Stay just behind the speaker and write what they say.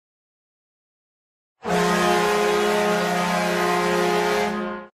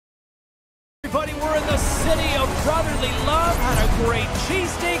absolutely love. Had a great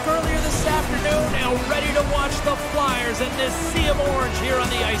cheesesteak earlier this afternoon. Now ready to watch the Flyers in this sea of orange here on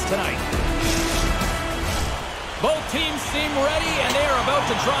the ice tonight. Both teams seem ready, and they are about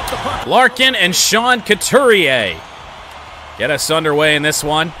to drop the puck. Larkin and Sean Couturier get us underway in this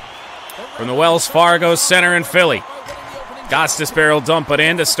one from the Wells Fargo Center in Philly. Gostisbehere will dump it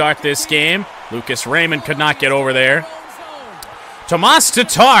in to start this game. Lucas Raymond could not get over there. Tomas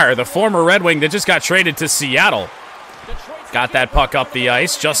Tatar, the former Red Wing that just got traded to Seattle, got that puck up the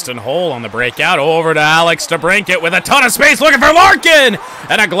ice. Justin Holl on the breakout. Over to Alex DeBrincat with a ton of space looking for Larkin.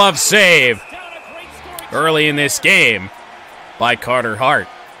 And a glove save early in this game by Carter Hart.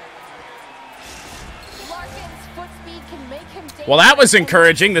 Well, that was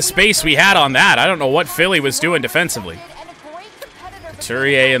encouraging, the space we had on that. I don't know what Philly was doing defensively.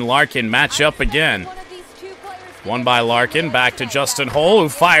 Couturier and Larkin match up again. One by Larkin, back to Justin Holl, who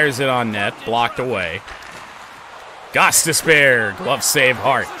fires it on net, blocked away. Gostisbehere, glove save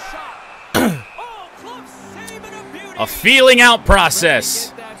Hart. A feeling out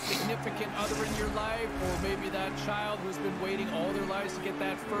process.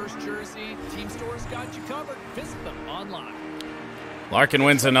 Larkin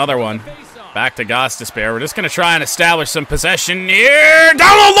wins another one. Back to Gostisbehere. We're just going to try and establish some possession here.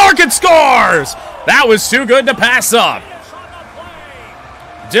 Down low, Larkin scores! That was too good to pass up.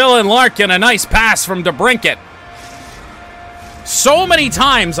 Dylan Larkin, a nice pass from DeBrincat. So many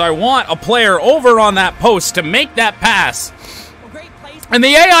times I want a player over on that post to make that pass. And the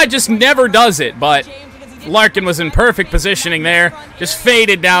AI just never does it, but Larkin was in perfect positioning there. Just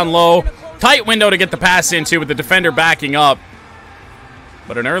faded down low. Tight window to get the pass into with the defender backing up.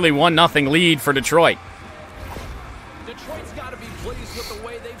 But an early 1-0 lead for Detroit. Detroit's got to be pleased with the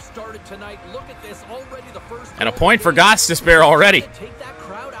way they've started tonight. Look at this, already the first. And a point for Gostisbehere already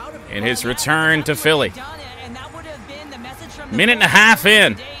in his return to Philly. Minute and a half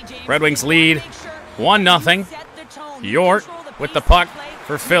in. Red Wings lead 1-0. Yort with the puck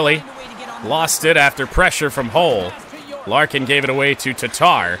for Philly. Lost it after pressure from Holl. Larkin gave it away to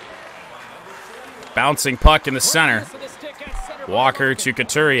Tatar. Bouncing puck in the center. Walker to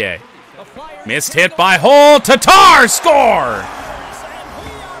Couturier. Missed hit by Holl. Tatar score!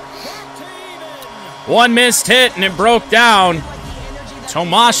 One missed hit and it broke down.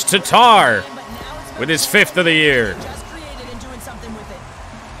 Tomas Tatar with his 5th of the year.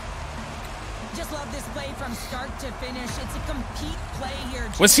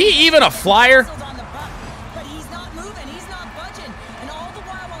 Was he even a Flyer?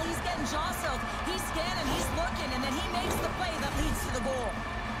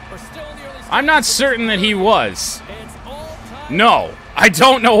 I'm not certain that he was. No, I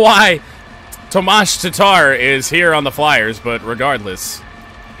don't know why Tomas Tatar is here on the Flyers, but regardless.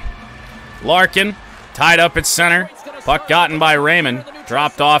 Larkin tied up at center. Puck gotten by Raymond.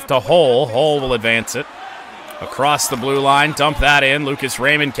 Dropped off to Holl. Holl will advance it. Across the blue line, dump that in. Lucas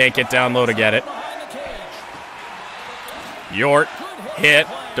Raymond can't get down low to get it. Yort hit.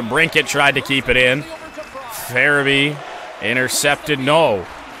 DeBrincat tried to keep it in. Farabee intercepted. No.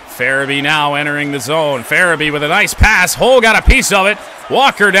 Farabee now entering the zone. Farabee with a nice pass. Holl got a piece of it.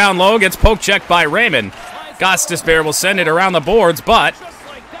 Walker down low, gets poke-checked by Raymond. Gostisbehere will send it around the boards, but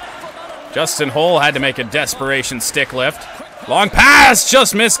Justin Holl had to make a desperation stick lift. Long pass,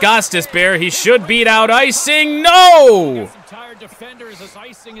 just missed Gostisbehere. He should beat out icing. No!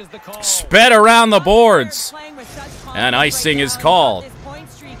 Sped around the boards, and icing is called.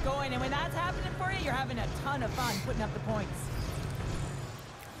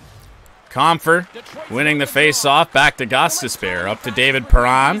 Comfer winning the face-off, back to Gostisbehere, up to David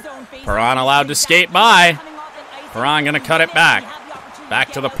Perron. Perron allowed to skate by. Perron going to cut it back.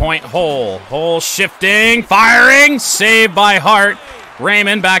 Back to the point, Holl. Holl shifting, firing, saved by Hart.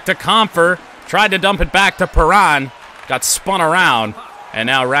 Raymond back to Comfer, tried to dump it back to Perron, got spun around, and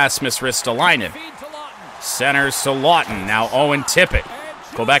now Rasmus Ristolainen. Centers to Lawton, now Owen Tippett.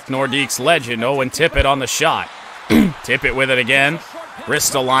 Quebec Nordique's legend, Owen Tippett on the shot. Tippett with it again.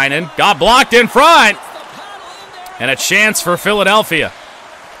 Ristolainen got blocked in front. And a chance for Philadelphia.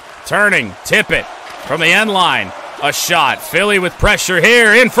 Turning, Tippett from the end line. A shot. Philly with pressure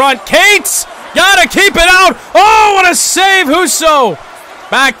here in front. Cates gotta keep it out. Oh, what a save, Husso.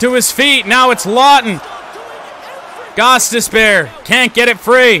 Back to his feet. Now it's Lawton. Gostisbehere can't get it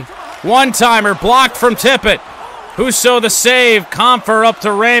free. One-timer blocked from Tippett. Husso the save. Comfer up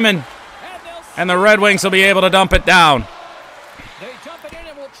to Raymond. And the Red Wings will be able to dump it down.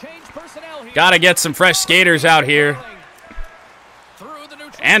 Got to get some fresh skaters out here.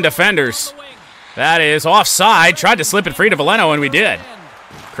 And defenders. That is offside. Tried to slip it free to Veleno, and we did.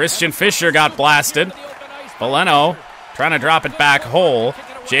 Christian Fischer got blasted. Veleno Trying to drop it back Hole.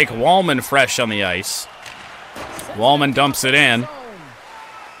 Jake Wallman fresh on the ice. Wallman dumps it in.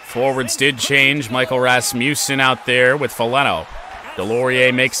 Forwards did change. Michael Rasmussen out there with Foligno.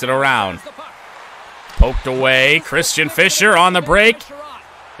 Delorier makes it around. Poked away. Christian Fischer on the break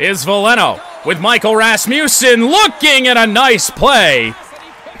is Foligno with Michael Rasmussen looking at a nice play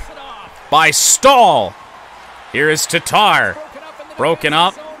by Stahl. Here is Tatar. Broken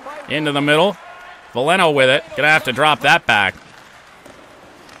up into the middle. Foligno with it. Gonna have to drop that back.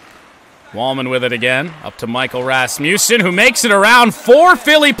 Wallman with it again. Up to Michael Rasmussen, who makes it around. 4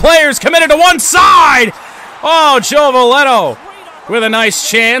 Philly players committed to one side. Oh, Joe Foligno with a nice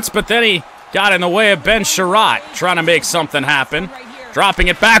chance, but then he got in the way of Ben Sherratt trying to make something happen. Dropping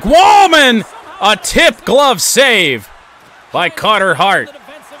it back. Wallman! A tip glove save by Carter Hart.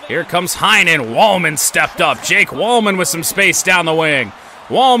 Here comes Heinen. Wallman stepped up. Jake Wallman with some space down the wing.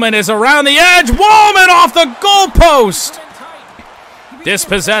 Wallman is around the edge. Wallman off the goalpost.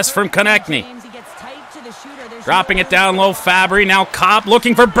 Dispossessed from Konechny. Dropping it down low, Fabry. Now Kopp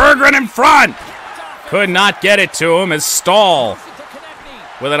looking for Berggren in front. Could not get it to him as Stahl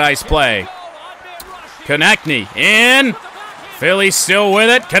with a nice play. Konechny in. Philly still with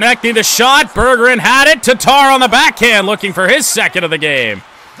it. Konechny the shot. Berggren had it. Tatar on the backhand looking for his second of the game.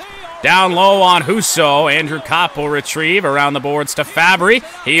 Down low on Husso. Andrew Kopp will retrieve around the boards to Fabry.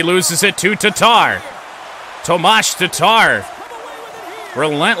 He loses it to Tatar. Tomasz Tatar.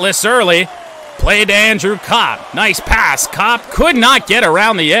 Relentless early. Play to Andrew Kopp. Nice pass. Kopp could not get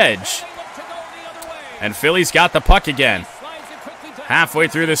around the edge. And Philly's got the puck again. Halfway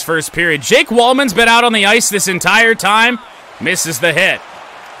through this first period. Jake Wallman's been out on the ice this entire time. Misses the hit.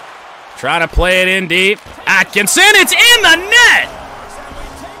 Trying to play it in deep. Atkinson, it's in the net!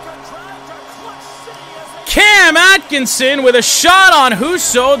 Cam Atkinson with a shot on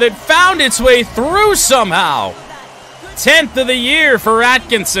Husso that found its way through somehow. 10th of the year for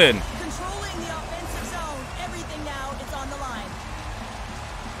Atkinson. Controlling the offensive zone. Everything now is on the line.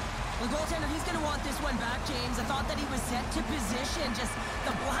 The goaltender, he's going to want this one back, James. I thought that he was set to position. Just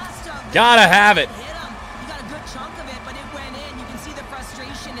the blast of... Gotta have it. Hit him. He got a good chunk of it, but it went in. You can see the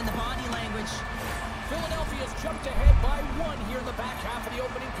frustration in the body language. Philadelphia's jumped ahead by 1 here in the back half of the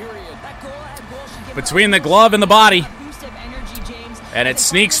opening period. That goal should give Between the glove and the body. a boost of energy, James. And it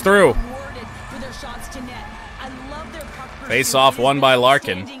sneaks through. Rewarded for their shots to net. I love their puck Face off won by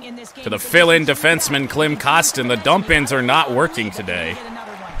Larkin. To the fill-in defenseman, Klim Kostin. The dump-ins are not working today.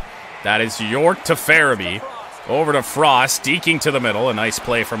 That is York to Farabee. Over to Frost, deking to the middle. A nice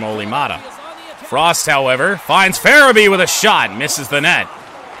play from Olimata. Frost, however, finds Farabee with a shot. Misses the net.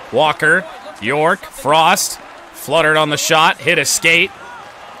 Walker, York, Frost. Fluttered on the shot. Hit a skate.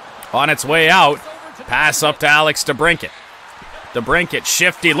 On its way out. Pass up to Alex DeBrincat. DeBrincat,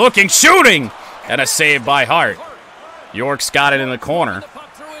 shifty looking, shooting! And a save by Hart. York's got it in the corner.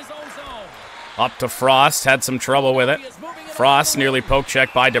 Up to Frost, had some trouble with it. Frost nearly poke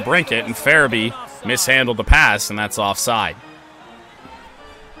checked by DeBrincat, and Farabee mishandled the pass, and that's offside.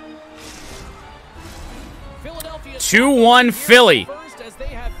 2-1 Philly.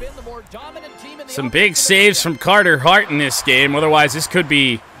 Some big saves from Carter Hart in this game. Otherwise, this could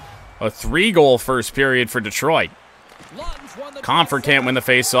be a 3-goal first period for Detroit. Comfort can't win the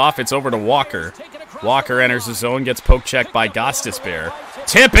face-off. It's over to Walker. Walker enters the zone, gets poke checked by Gostisbehere.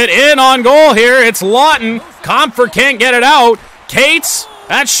 Tip it in on goal here. It's Lawton. Comfort can't get it out. Cates,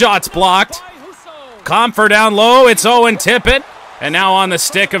 that shot's blocked. Comfort down low. It's Owen Tippett. And now on the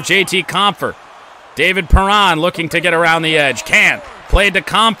stick of JT Comfort. David Perron looking to get around the edge. Can't. Played to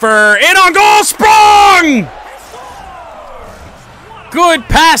Comfort. In on goal. Sprong! Good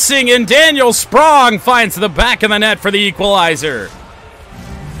passing, and Daniel Sprong finds the back of the net for the equalizer.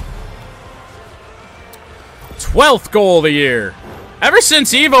 12th goal of the year. Ever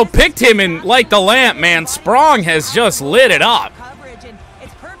since Evo picked him in like the lamp, man, Sprong has just lit it up. Coverage, and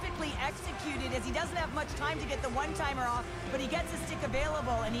it's perfectly executed as he doesn't have much time to get the one-timer off, but he gets his stick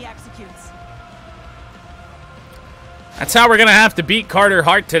available and he executes. That's how we're going to have to beat Carter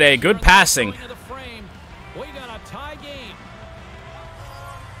Hart today. Good passing.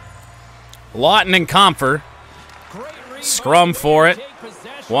 Lawton and Comfort. Scrum for it.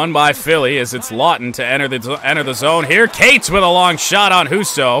 Won by Philly as it's Lawton to enter the zone here. Cates with a long shot on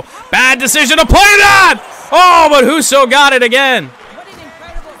Husso. Bad decision to play that! Oh, but Husso got it again.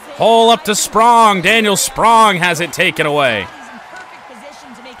 Hole up to Sprong. Daniel Sprong has it taken away.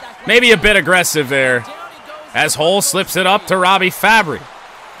 Maybe a bit aggressive there. As Hole slips it up to Robbie Fabry.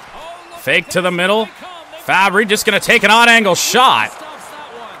 Fake to the middle. Fabry just going to take an odd-angle shot.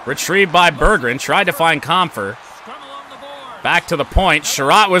 Retrieved by Berggren. Tried to find Comfort. Back to the point.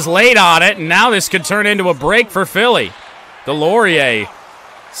 Sherratt was late on it, and now this could turn into a break for Philly. Delorier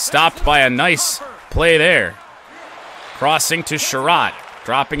stopped by a nice play there. Crossing to Sherratt.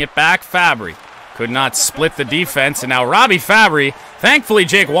 Dropping it back, Fabry. Could not split the defense, and now Robbie Fabry. Thankfully,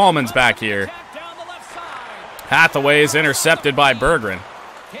 Jake Wallman's back here. Hathaway is intercepted by Berggren.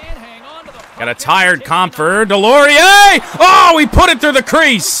 Got a tired Comfer. Delorier! Oh, he put it through the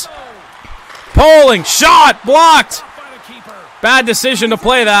crease. Poling, shot, blocked. Bad decision to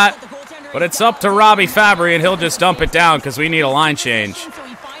play that. But it's up to Robbie Fabry, and he'll just dump it down because we need a line change.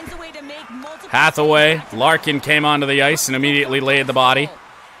 Hathaway, Larkin came onto the ice and immediately laid the body.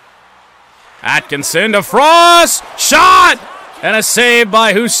 Atkinson to Frost, shot, and a save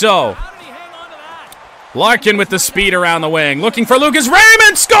by Husso. Larkin with the speed around the wing, looking for Lucas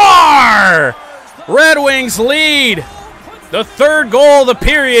Raymond, score! Red Wings lead. The third goal of the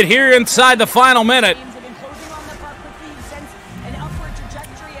period here inside the final minute.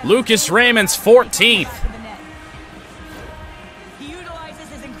 Lucas Raymond's 14th. He utilizes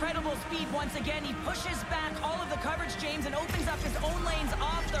his incredible speed once again. He pushes back all of the coverage, James, and opens up his own lanes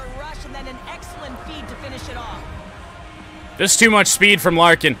off the rush, and then an excellent feed to finish it off. There's too much speed from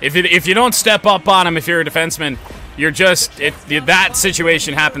Larkin. If you don't step up on him, if you're a defenseman, you're just that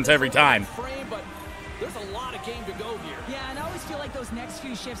situation happens every time.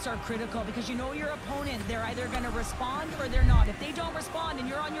 Shifts are critical because you know your opponent. They're either going to respond or they're not. If they don't respond and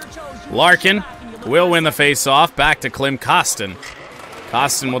you're on your toes, Larkin will win the face-off. Back to Klim Kostin.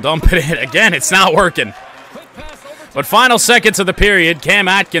 Kostin will dump it in. Again, it's not working. But final seconds of the period, Cam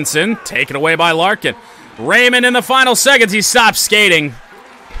Atkinson taken away by Larkin. Raymond in the final seconds, he stops skating.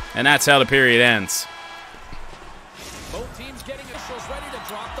 And that's how the period ends.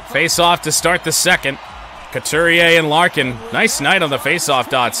 Face-off to start the second. Couturier and Larkin. Nice night on the face-off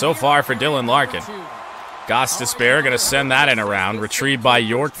dot so far for Dylan Larkin. Gostisbehere going to send that in around. Retrieved by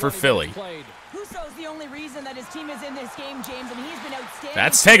York for Philly.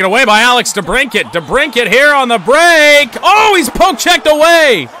 That's taken away by Alex DeBrincat. DeBrincat here on the break. Oh, he's poke-checked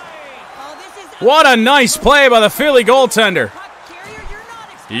away. What a nice play by the Philly goaltender.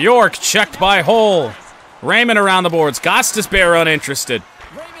 York checked by Hole. Raymond around the boards. Gostisbehere uninterested.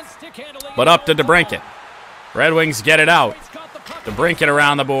 But up to DeBrincat. Red Wings get it out. DeBrincat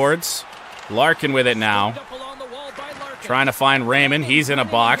around the boards. Larkin with it now. Trying to find Raymond. He's in a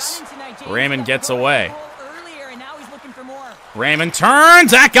box. Raymond gets away. Raymond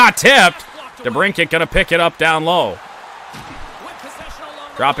turns. That got tipped. DeBrincat going to pick it up down low.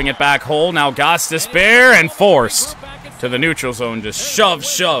 Dropping it back Hole. Now Gostisbehere and forced to the neutral zone. Just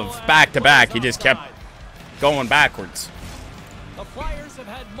shove, back to back. He just kept going backwards. The Flyers have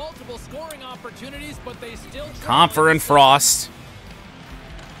had multiple scoring opportunities, but they still Comfer and Frost.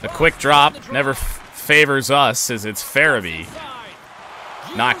 The quick drop never favors us as it's Farabee.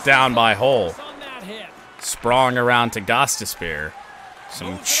 Knocked down by Hole. Sprong around to Gostisbehere.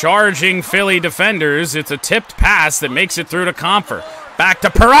 Some charging Philly defenders. It's a tipped pass that makes it through to Comfer. Back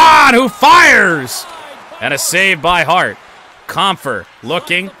to Perron, who fires! And a save by Hart. Comfer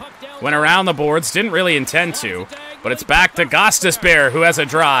looking, went around the boards, didn't really intend to. But it's back to Gostisbehere, who has a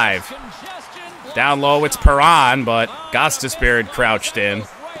drive. Down low, it's Perron, but Gostisbehere had crouched in.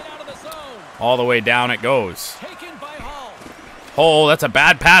 All the way down it goes. Hole, that's a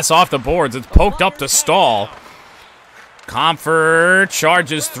bad pass off the boards. It's poked up to Stahl. Comfer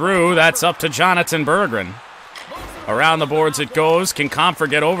charges through. That's up to Jonathan Berggren. Around the boards it goes. Can Comfer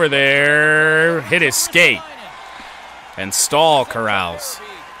get over there? Hit his skate. And Stahl corrals.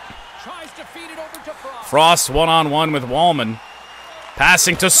 Frost one-on-one with Wallman.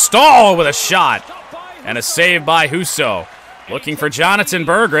 Passing to Stahl with a shot. And a save by Husso. Looking for Jonathan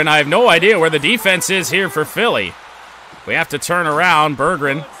Berggren. I have no idea where the defense is here for Philly. We have to turn around.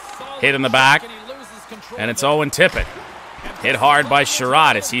 Berggren hit in the back. And it's Owen Tippett. Hit hard by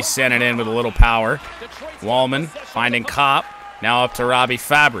Sherratt as he sent it in with a little power. Wallman finding Kopp. Now up to Robbie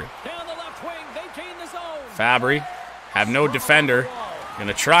Fabry. Fabry have no defender.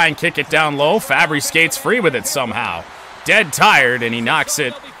 Gonna try and kick it down low. Fabry skates free with it somehow. Dead tired, and he knocks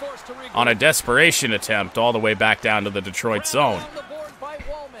it on a desperation attempt all the way back down to the Detroit zone.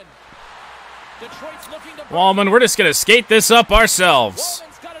 Wallman, we're just gonna skate this up ourselves.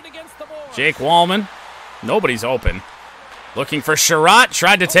 Jake Wallman, nobody's open. Looking for Sherratt,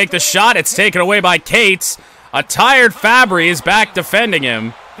 tried to take the shot. It's taken away by Cates. A tired Fabry is back defending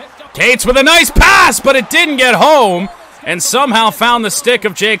him. Cates with a nice pass, but it didn't get home. And somehow found the stick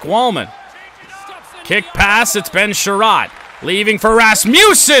of Jake Wallman. Kick pass, it's been Sherratt. Leaving for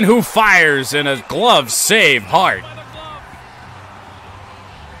Rasmussen, who fires in a glove save Hart.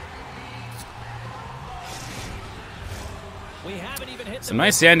 Some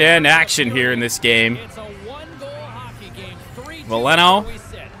nice end-to-end action here in this game. Veleno.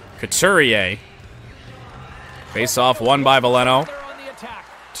 Couturier. Face-off won by Veleno.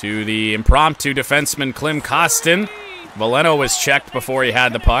 To the impromptu defenseman, Klim Kostin. Veleno was checked before he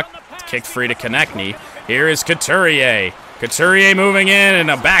had the puck. It's kicked free to Konechny. Here is Couturier. Couturier moving in, and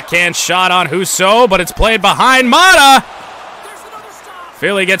a backhand shot on Husso, but it's played behind Mata.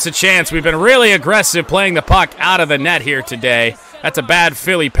 Philly gets a chance. We've been really aggressive playing the puck out of the net here today. That's a bad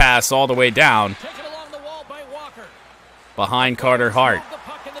Philly pass all the way down. Behind Carter Hart.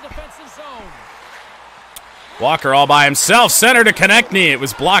 Walker all by himself. Center to Konechny. It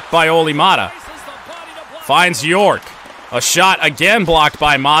was blocked by Olli Mata. Finds York. A shot again blocked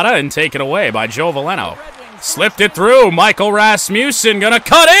by Mata and taken away by Joe Veleno. Slipped it through. Michael Rasmussen gonna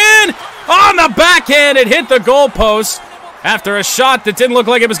cut in! On the backhand, it hit the goalpost after a shot that didn't look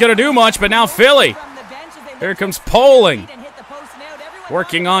like it was gonna do much, but now Philly. Here comes Poling.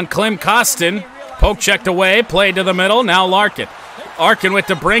 Working on Klim Kostin. Poke checked away, played to the middle, now Larkin. Larkin with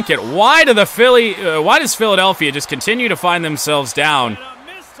DeBrincat. Why does Philadelphia just continue to find themselves down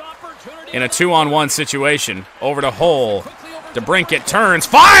in a 2-on-1 situation? Over to Hole. DeBrincat turns,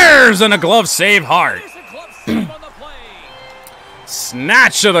 fires, and a glove save Hart.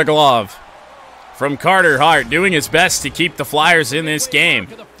 Snatch of the glove from Carter Hart, doing his best to keep the Flyers in this game.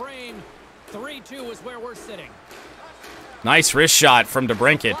 Nice wrist shot from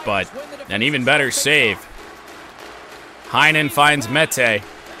DeBrincat, but an even better save. Heinen finds Mete.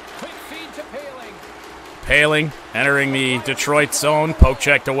 Paling entering the Detroit zone. Poke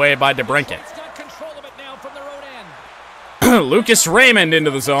checked away by DeBrincat. Lucas Raymond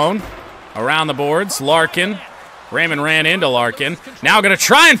into the zone. Around the boards. Larkin. Raymond ran into Larkin. Now going to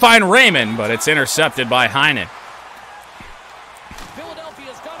try and find Raymond, but it's intercepted by Heinen.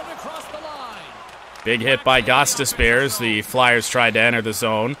 Big hit by Gostisbehere as the Flyers tried to enter the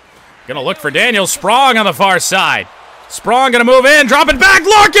zone. Going to look for Daniel Sprong on the far side. Sprong going to move in, drop it back.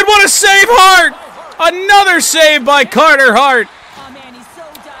 Larkin, what a save, Hart! Another save by Carter Hart.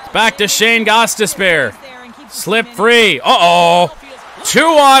 Back to Shane Gostisbehere. Slip free. Uh-oh.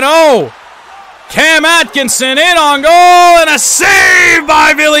 2-on-0. Cam Atkinson in on goal, and a save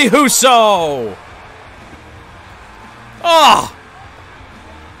by Ville Husso. Oh.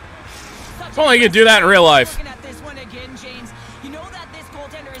 If only you could do that in real life.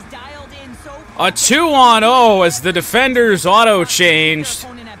 A 2-on-0 as the defenders auto-changed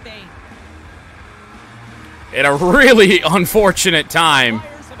at a really unfortunate time.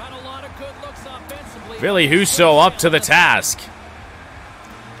 Ville Husso up to the task.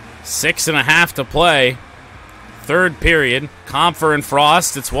 6.5 to play. Third period. Comfer and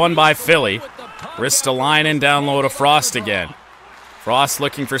Frost. It's won by Philly. Ristolainen down low to Frost again. Frost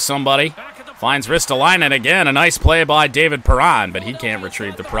looking for somebody. Finds Ristolainen again. A nice play by David Perron, but he can't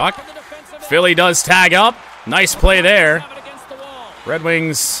retrieve the puck. Philly does tag up. Nice play there. Red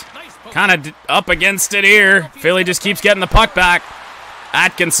Wings kind of up against it here. Philly just keeps getting the puck back.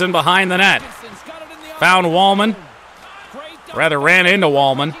 Atkinson behind the net. Found Wallman. Rather ran into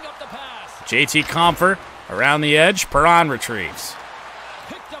Wallman. JT Comfer around the edge. Perron retrieves.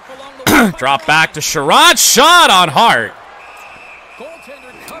 Drop back to Sherrod. Shot on Hart.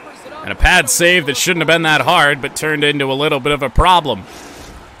 And a pad save that shouldn't have been that hard, but turned into a little bit of a problem. The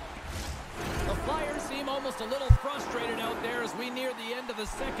Flyers seem almost a little frustrated out there as we near the end of the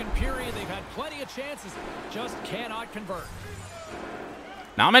second period. They've had plenty of chances, just cannot convert.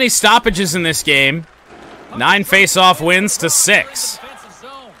 Not many stoppages in this game. 9 face-off wins to 6.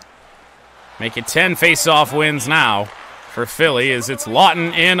 Make it 10 face-off wins now for Philly as it's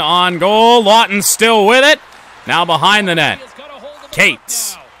Lawton in on goal. Lawton still with it. Now behind the net.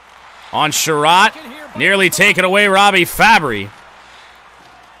 Cates on Sherratt. Nearly taken away Robbie Fabry.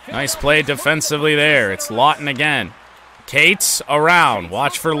 Nice play defensively there. It's Lawton again. Cates around.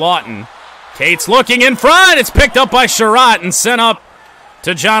 Watch for Lawton. Cates looking in front. It's picked up by Sherratt and sent up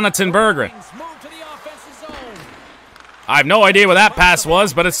to Jonathan Berggren. I have no idea what that pass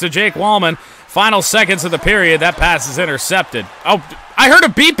was, but it's to Jake Wallman. Final seconds of the period. That pass is intercepted. Oh, I heard a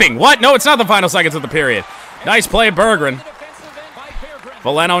beeping. What? No, it's not the final seconds of the period. Nice play, Berggren.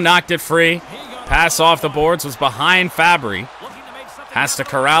 Veleno knocked it free. Pass off the boards was behind Fabry. Has to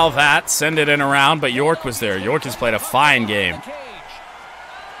corral that, send it in around, but York was there. York has played a fine game.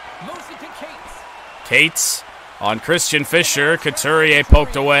 Cates on Christian Fischer. Couturier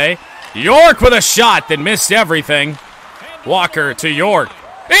poked away. York with a shot that missed everything. Walker to York.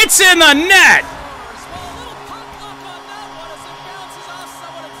 It's in the net!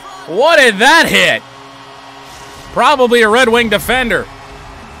 What did that hit? Probably a Red Wing defender.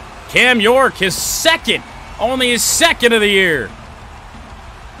 Cam York, his second. Only his second of the year.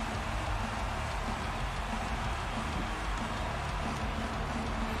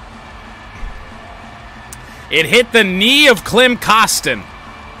 It hit the knee of Klim Kostin.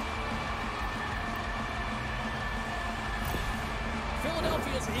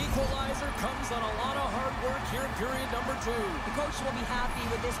 Philadelphia's equalizer comes on a lot of hard work here in period number 2. The coach will be happy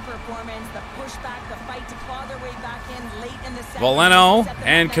with this performance. The pushback, the fight to claw their way back in late in the second. Valeno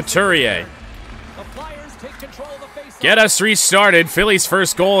and Couturier. The Flyers take control of the face. Get us restarted. Philly's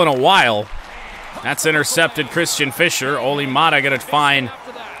first goal in a while. That's intercepted Christian Fischer. Oli Mata going to find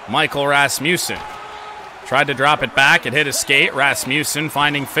Michael Rasmussen. Tried to drop it back. It hit a skate. Rasmussen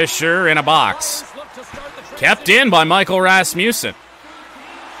finding Fischer in a box. Kept in by Michael Rasmussen.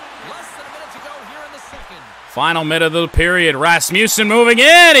 Final minute of the period. Rasmussen moving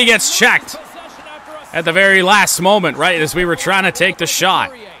in. He gets checked at the very last moment, right as we were trying to take the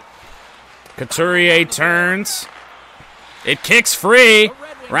shot. Couturier turns. It kicks free.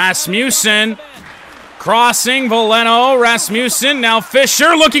 Rasmussen crossing. Valeno. Rasmussen. Now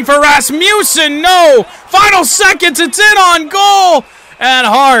Fischer looking for Rasmussen. No! Final seconds. It's in on goal. And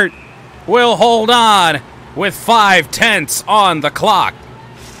Hart will hold on with 5/10 on the clock.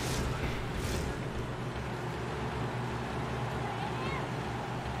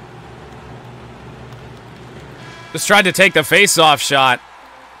 Just tried to take the face-off shot.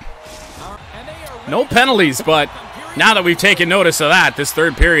 No penalties, but now that we've taken notice of that, this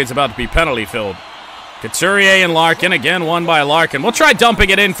third period's about to be penalty-filled. Couturier and Larkin, again won by Larkin. We'll try dumping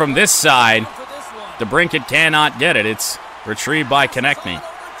it in from this side. DeBrincat cannot get it. It's retrieved by Konechny.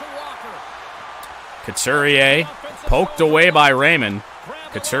 Couturier poked away by Raymond.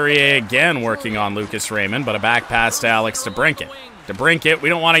 Couturier again working on Lucas Raymond, but a back pass to Alex DeBrincat. DeBrincat, we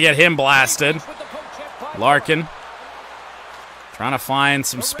don't want to get him blasted. Larkin trying to find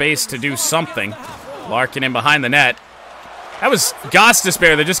some space to do something. Larkin in behind the net. That was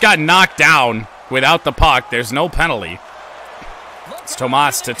Gostisbehere that just got knocked down without the puck. There's no penalty. It's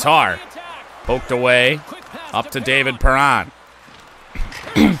Tomas Tatar. Poked away. Up to David Perron.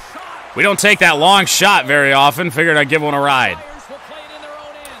 We don't take that long shot very often. Figured I'd give one a ride.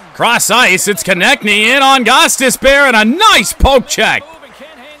 Cross ice. It's Konechny in on Gostisbehere and a nice poke check.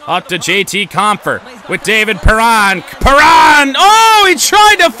 Up to JT Compher with David Perron. Perron! Oh, he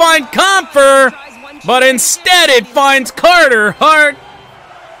tried to find Compher, but instead it finds Carter Hart.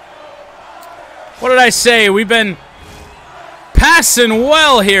 What did I say? We've been passing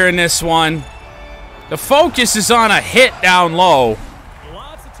well here in this one. The focus is on a hit down low.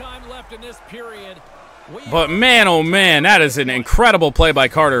 Lots of time left in this period. But man, oh man, that is an incredible play by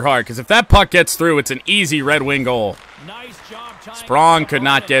Carter Hart, because if that puck gets through, it's an easy Red Wing goal. Nice job. Sprong could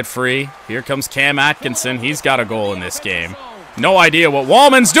not get free. Here comes Cam Atkinson. He's got a goal in this game. No idea what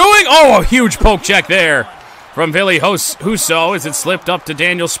Wallman's doing. Oh, a huge poke check there from Ville Husso as it slipped up to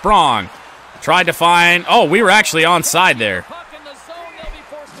Daniel Sprong. Tried to find... Oh, we were actually onside there.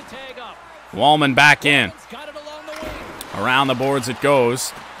 Wallman back in. Around the boards it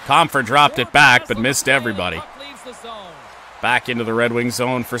goes. Comfort dropped it back, but missed everybody. Back into the Red Wing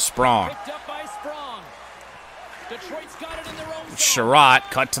zone for Sprong.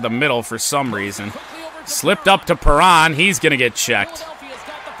 Sherratt cut to the middle for some reason. Slipped up to Perron. He's going to get checked.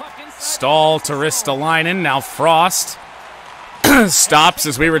 Stahl to Ristolainen. Now Frost stops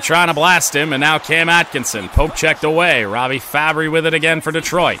as we were trying to blast him. And now Cam Atkinson. Poke checked away. Robbie Fabry with it again for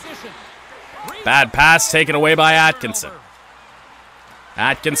Detroit. Bad pass taken away by Atkinson.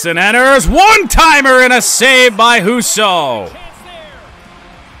 Atkinson enters. One-timer and a save by Husso.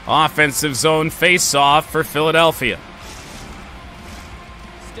 Offensive zone face-off for Philadelphia.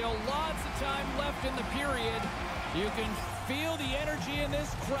 Still lots of time left in the period. You can feel the energy in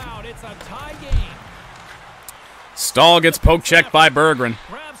this crowd. It's a tie game. Stahl gets poke checked by Berggren.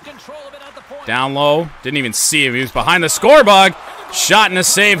 Grabs control of it at the point. Down low. Didn't even see him. He was behind the score bug. Shot and a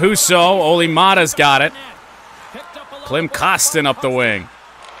save, Husso. Oli Mata's got it. Klim Kostin up the wing.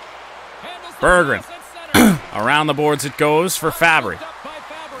 Berggren. Around the boards it goes for Fabry.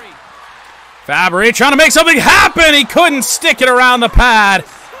 Fabry trying to make something happen. He couldn't stick it around the pad.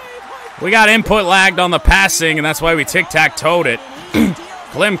 We got input lagged on the passing, and that's why we tic-tac-toed it.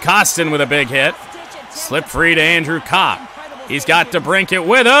 Klim Kostin with a big hit. Slip free to Andrew Kopp. He's got DeBrincat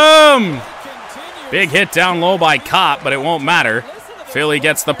with him. Big hit down low by Kopp, but it won't matter. Philly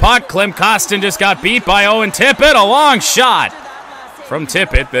gets the puck. Klim Kostin just got beat by Owen Tippett. A long shot from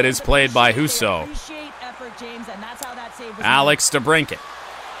Tippett that is played by Husso. Alex DeBrincat.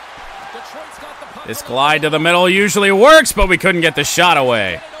 This glide to the middle usually works, but we couldn't get the shot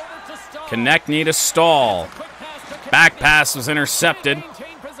away. Konechny to Stahl. Back pass was intercepted.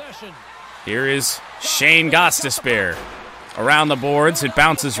 Here is Shane Gostisbehere. Around the boards, it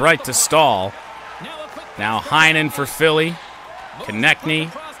bounces right to Stahl. Now Heinen for Philly.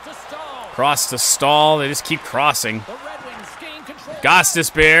 Konechny Cross to Stahl. They just keep crossing.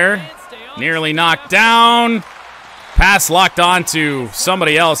 Gostisbehere nearly knocked down. Pass locked on to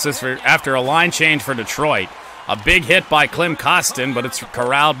somebody else after a line change for Detroit. A big hit by Klim Kostin, but it's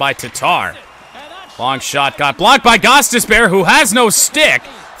corralled by Tatar. Long shot got blocked by Gostisbehere, who has no stick.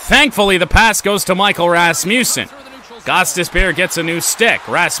 Thankfully, the pass goes to Michael Rasmussen. Gostisbehere gets a new stick.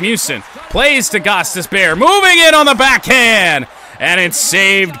 Rasmussen plays to Gostisbehere, moving in on the backhand, and it's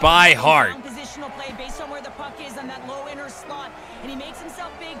saved by Hart. Positional play based on where the puck is on that low inner slot, and he makes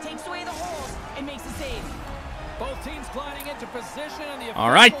himself big, takes away the holes, and makes a save. Both teams gliding into position, and the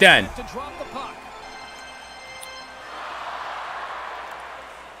all right then. to drop the puck.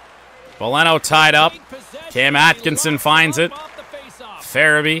 Boleno tied up. Cam Atkinson finds it.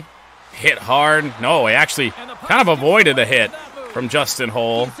 Farabee hit hard. No, he actually kind of avoided a hit from Justin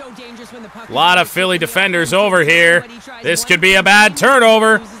Holl. A lot of Philly defenders over here. This could be a bad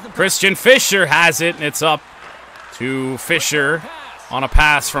turnover. Christian Fischer has it, and it's up to Fischer on a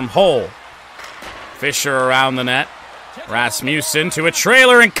pass from Holl. Fischer around the net. Rasmussen to a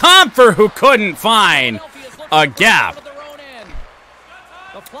trailer, and Comfer, who couldn't find a gap.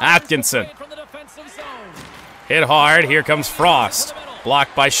 Atkinson hit hard. Here comes Frost.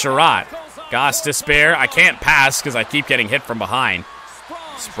 Blocked by Sherratt. Gostisbehere. I can't pass because I keep getting hit from behind.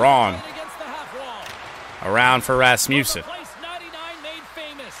 Sprong. Around for Rasmussen.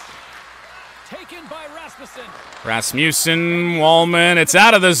 Rasmussen, Wallman. It's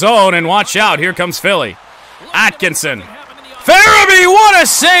out of the zone, and watch out. Here comes Philly. Atkinson. Farabee, what a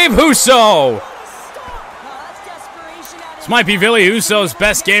save, Husso! This might be Ville Husso's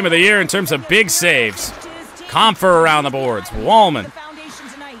best game of the year in terms of big saves. Comfer around the boards. Wallman.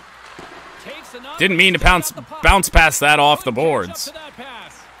 Didn't mean to bounce past that off the boards.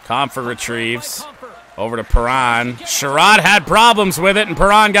 Comfer retrieves. Over to Perron. Sherratt had problems with it, and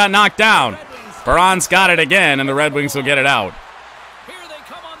Perron got knocked down. Perron's got it again, and the Red Wings will get it out.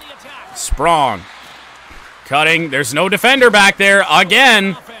 Sprong. Cutting. There's no defender back there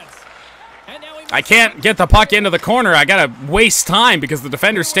again. I can't get the puck into the corner. I gotta waste time because the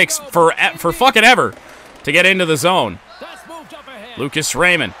defender takes for fucking ever to get into the zone. Lucas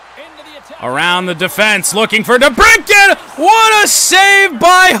Raymond around the defense, looking for DeBrincat. What a save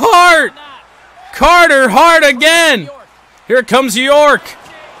by Hart! Carter Hart again. Here comes York.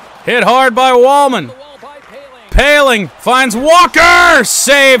 Hit hard by Wallman. Paling finds Walker.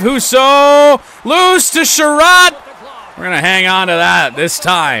 Save Husso. Loose to Sherratt. We're gonna hang on to that this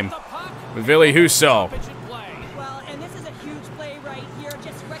time with Ville Husso.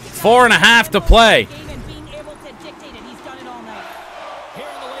 4.5 to play.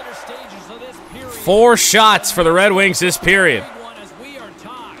 4 shots for the Red Wings this period.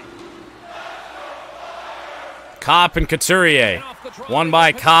 Kopp and Couturier. One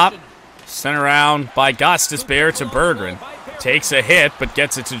by Kopp. Sent around by Gostisbehere to Berggren. Takes a hit, but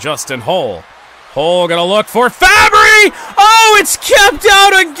gets it to Justin Holl. Holl gonna look for Fabry! Oh, it's kept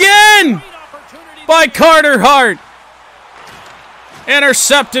out again by Carter Hart.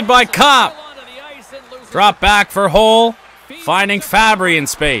 Intercepted by Kopp. Drop back for Holl. Finding Fabry in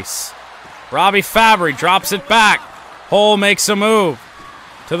space. Robbie Fabry drops it back. Holl makes a move.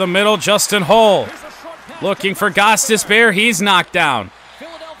 To the middle, Justin Holl. Looking for Gostisbehere. He's knocked down.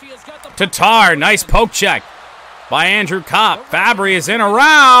 Tatar, nice poke check by Andrew Kopp. Fabry is in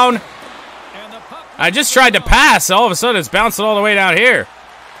around. I just tried to pass. All of a sudden, it's bouncing all the way down here.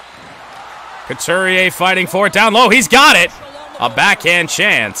 Couturier fighting for it down low. He's got it. A backhand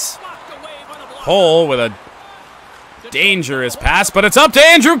chance. Holl with a dangerous pass, but it's up to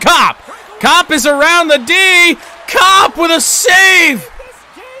Andrew Kopp. Kopp is around the D. Kopp with a save.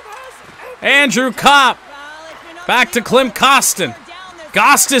 Andrew Kopp. Back to Klim Kostin.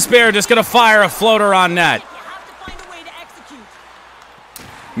 Gostisbehere just going to fire a floater on net.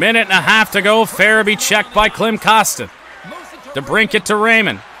 1.5 to go. Farabee checked by Klim Kostin. DeBrincat to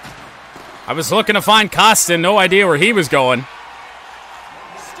Raymond. I was looking to find Kostin. No idea where he was going.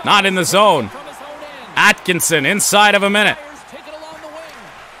 Not in the zone. Atkinson inside of a minute.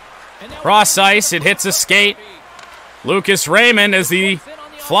 Cross ice. It hits a skate. Lucas Raymond as the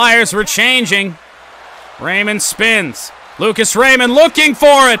Flyers were changing. Raymond spins. Lucas Raymond looking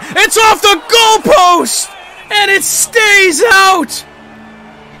for it. It's off the goalpost, and it stays out.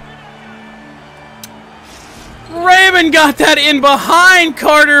 Raymond got that in behind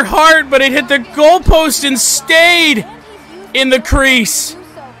Carter Hart, but it hit the goalpost and stayed in the crease.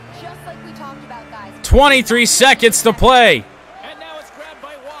 23 seconds to play.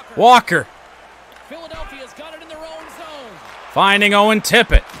 Walker. Finding Owen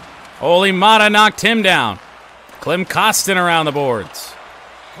Tippett. Oli Mata knocked him down. Klim Kostin around the boards.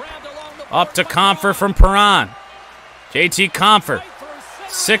 Up to Comfer from Perron. JT Comfer.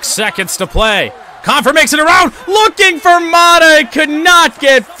 6 seconds to play. Comfer makes it around. Looking for Mata. It could not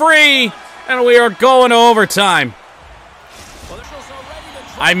get free. And we are going to overtime.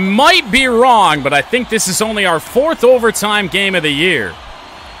 I might be wrong, but I think this is only our 4th overtime game of the year.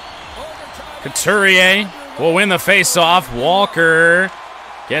 Couturier will win the faceoff. Walker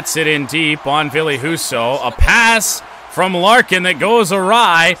gets it in deep on Ville Husso. A pass from Larkin that goes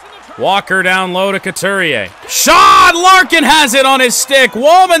awry. Walker down low to Couturier. Shot! Larkin has it on his stick.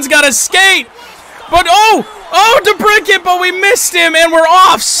 Wallman's got a skate. But DeBrincat, but we missed him and we're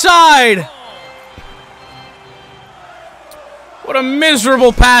offside. What a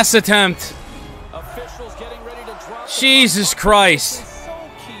miserable pass attempt. Jesus Christ.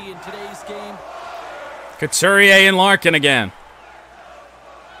 Couturier and Larkin again.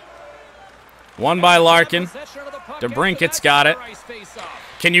 One by Larkin. DeBrincat's got it.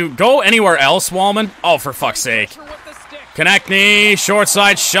 Can you go anywhere else, Wallman? Oh, for fuck's sake. Konechny, short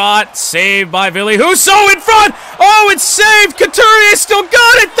side shot, saved by Ville Husso in front. Oh, it's saved. Couturier still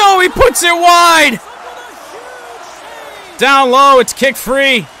got it, though. He puts it wide. Down low, it's kick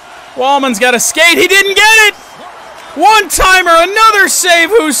free. Wallman's got a skate. He didn't get it. One-timer, another save,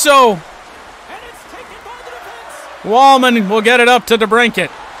 Husso. Wallman will get it up to DeBrincat.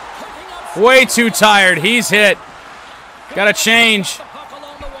 Way too tired. He's hit. Got to change.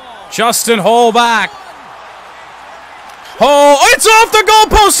 Justin Hull back. Hull, it's off the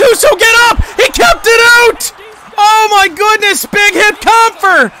goalpost. Husso, get up. He kept it out. Oh, my goodness. Big hit,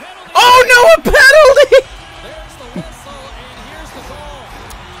 Comfer. Oh, no, a penalty.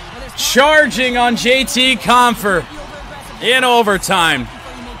 Charging on JT Comfer in overtime.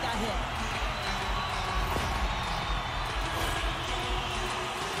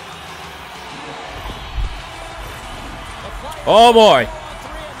 Oh boy.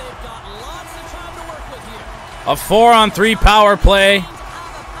 A 4-on-3 power play.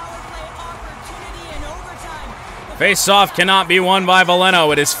 Face-off cannot be won by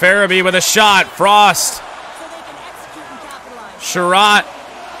Veleno. It is Farabee with a shot. Frost. Sherratt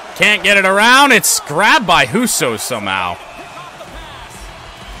can't get it around. It's grabbed by Husso somehow.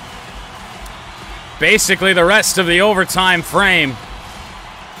 Basically, the rest of the overtime frame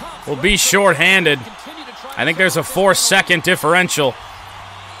will be shorthanded. I think there's a 4-second differential.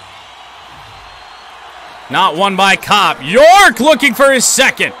 Not won by Kopp. York looking for his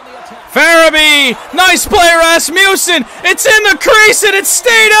second. Farabee. Nice play, Rasmussen. It's in the crease and it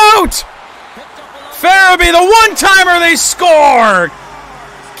stayed out. Farabee, the one-timer, they scored.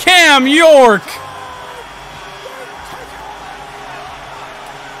 Cam York.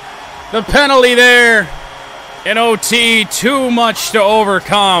 The penalty there in OT. Too much to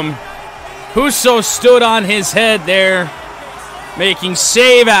overcome. Husso stood on his head there, making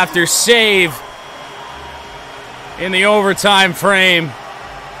save after save in the overtime frame.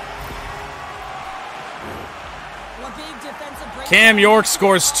 Cam York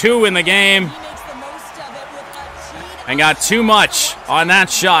scores 2 in the game and got too much on that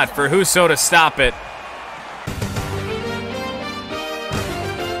shot for Husso to stop it.